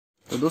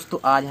दोस्तों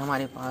आज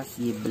हमारे पास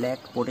ये ब्लैक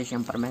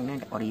पोटेशियम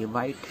परमैंगनेंट और ये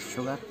वाइट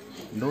शुगर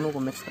दोनों को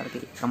मिक्स करके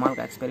कमाल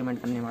का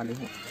एक्सपेरिमेंट करने वाले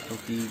हैं, जो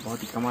कि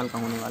बहुत ही कमाल का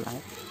होने वाला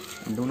है।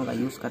 इन दोनों का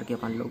यूज़ करके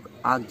अपन लोग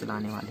आग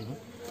जलाने वाले हैं।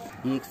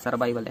 ये एक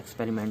सर्वाइवल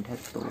एक्सपेरिमेंट है,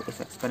 तो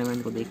इस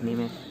एक्सपेरिमेंट को देखने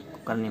में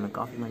करने में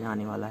काफ़ी मज़ा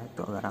आने वाला है।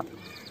 तो अगर आप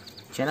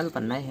चैनल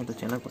पर नए हैं तो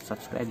चैनल को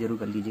सब्सक्राइब जरूर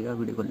कर लीजिएगा,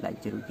 वीडियो को लाइक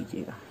ज़रूर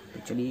कीजिएगा। तो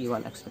चलिए ये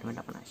वाला एक्सपेरिमेंट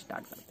अपना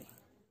स्टार्ट करते हैं।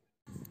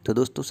 तो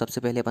दोस्तों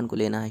सबसे पहले अपन को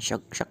लेना है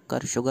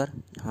शक्कर शुगर,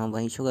 हाँ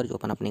वही शुगर जो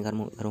अपन अपने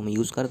घरों में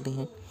यूज़ करते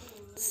हैं।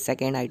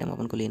 सेकेंड आइटम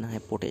अपन को लेना है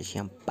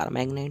पोटेशियम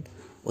परमैंगनेंट,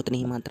 उतनी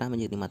ही मात्रा में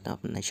जितनी मात्रा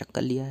अपन ने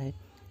शक्कर लिया है,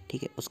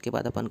 ठीक है। उसके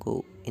बाद अपन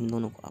को इन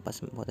दोनों को आपस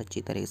में बहुत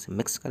अच्छी तरीके से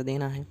मिक्स कर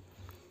देना है।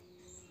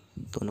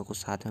 दोनों को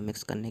साथ में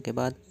मिक्स करने के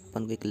बाद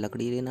अपन को एक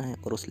लकड़ी लेना है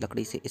और उस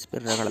लकड़ी से इस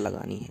पर रगड़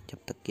लगानी है जब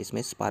तक कि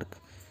इसमें स्पार्क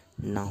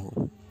ना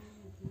हो।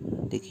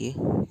 देखिए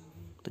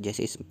तो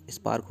जैसे इस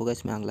स्पार्क होगा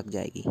इसमें आग लग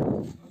जाएगी।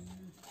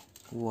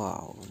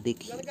 वाह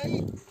देखिए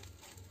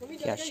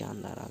क्या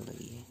शानदार आग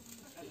लगी है।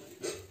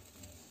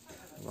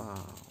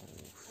 वाह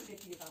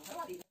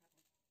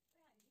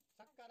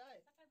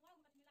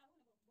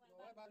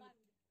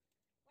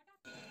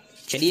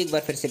चलिए एक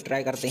बार फिर से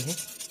ट्राई करते हैं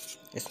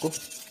इसको।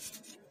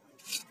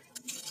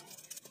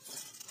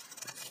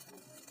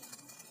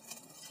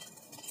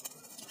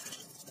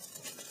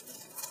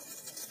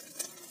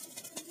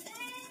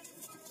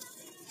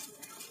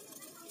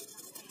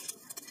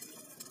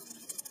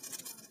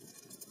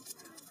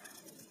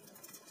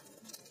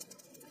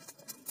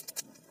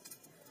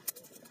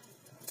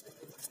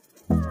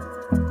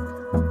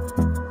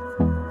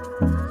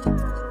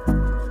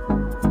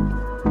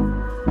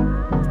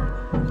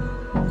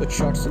 कुछ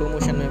शॉर्ट स्लो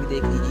मोशन में भी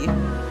देख लीजिए।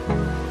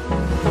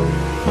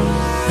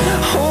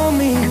 Hold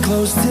me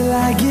close till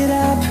I get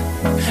up.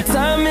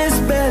 Time is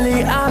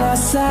barely on our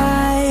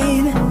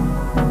side.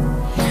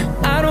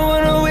 I don't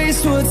wanna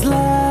waste what's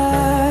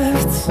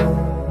left.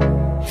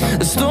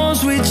 The storms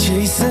we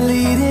chase are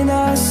leading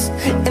us,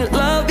 and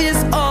love is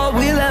all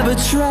we'll ever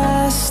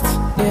trust.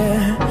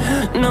 Yeah,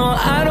 no,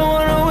 I don't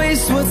wanna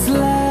waste what's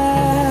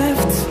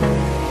left.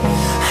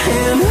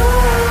 And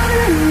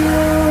on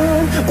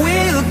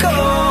we'll go.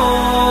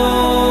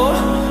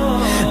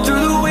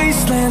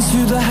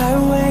 Through the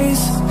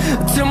highways,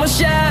 till my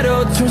shadow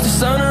turns to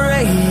sun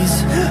rays,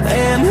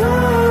 and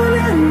on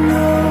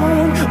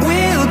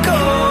we'll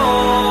go.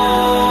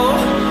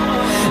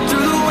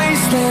 Through the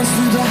wastelands,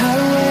 through the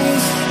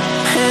highways,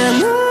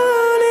 and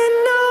on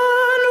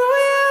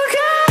we'll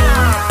go.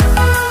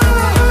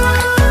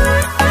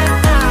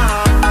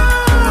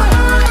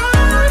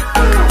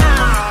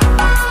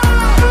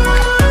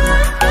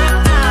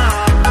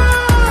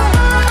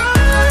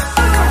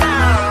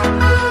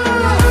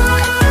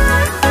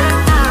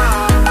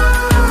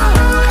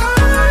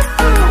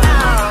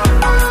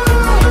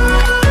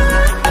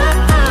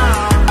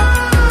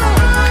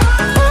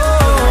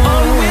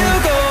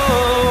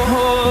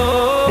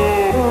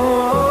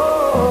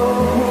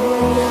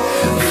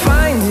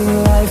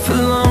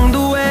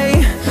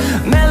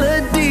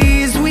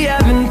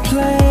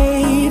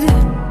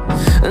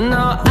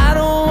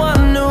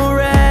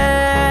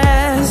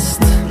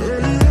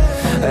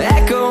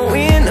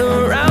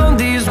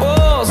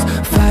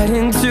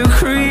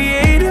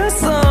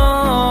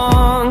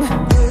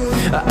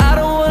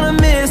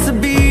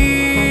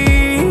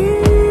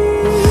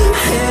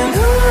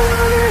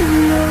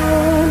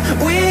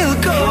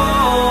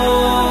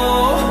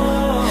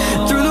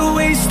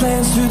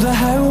 Through the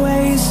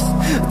highways,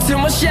 till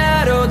my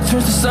shadow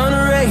turns to sun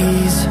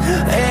rays,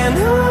 and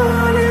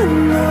on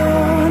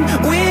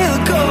we'll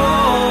go.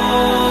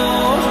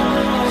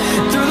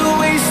 Through the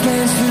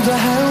wastelands, through the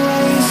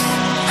highways,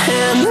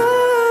 and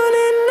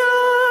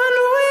on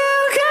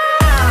we'll go.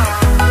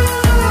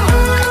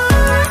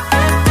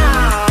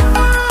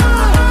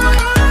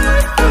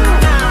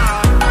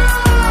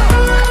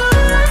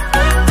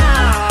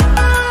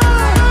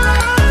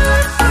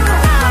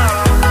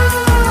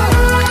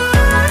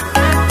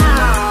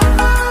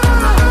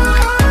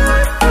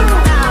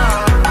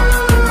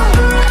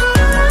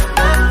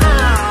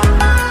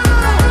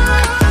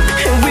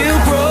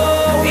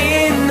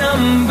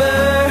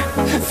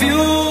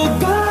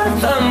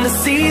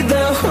 See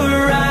the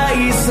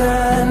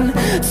horizon,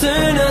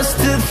 turn us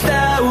to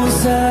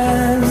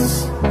thousands,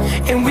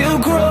 and we'll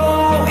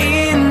grow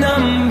in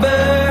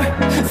number,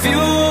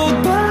 fueled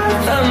by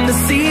them to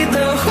see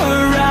the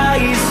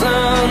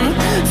horizon,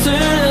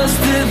 turn us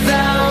to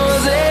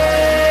thousands,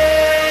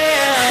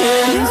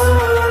 and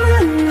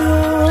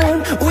on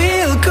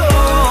we'll go.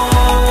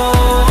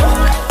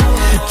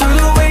 Through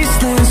the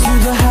wastelands,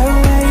 through the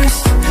highways,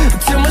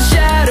 till my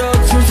shadow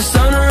turns to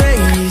sun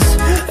rays,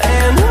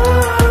 and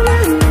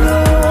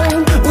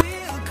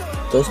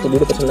दोस्तों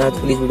video पसंद आया तो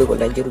please video को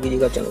like जरूर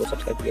कीजिएगा, channel को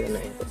subscribe करना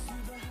है।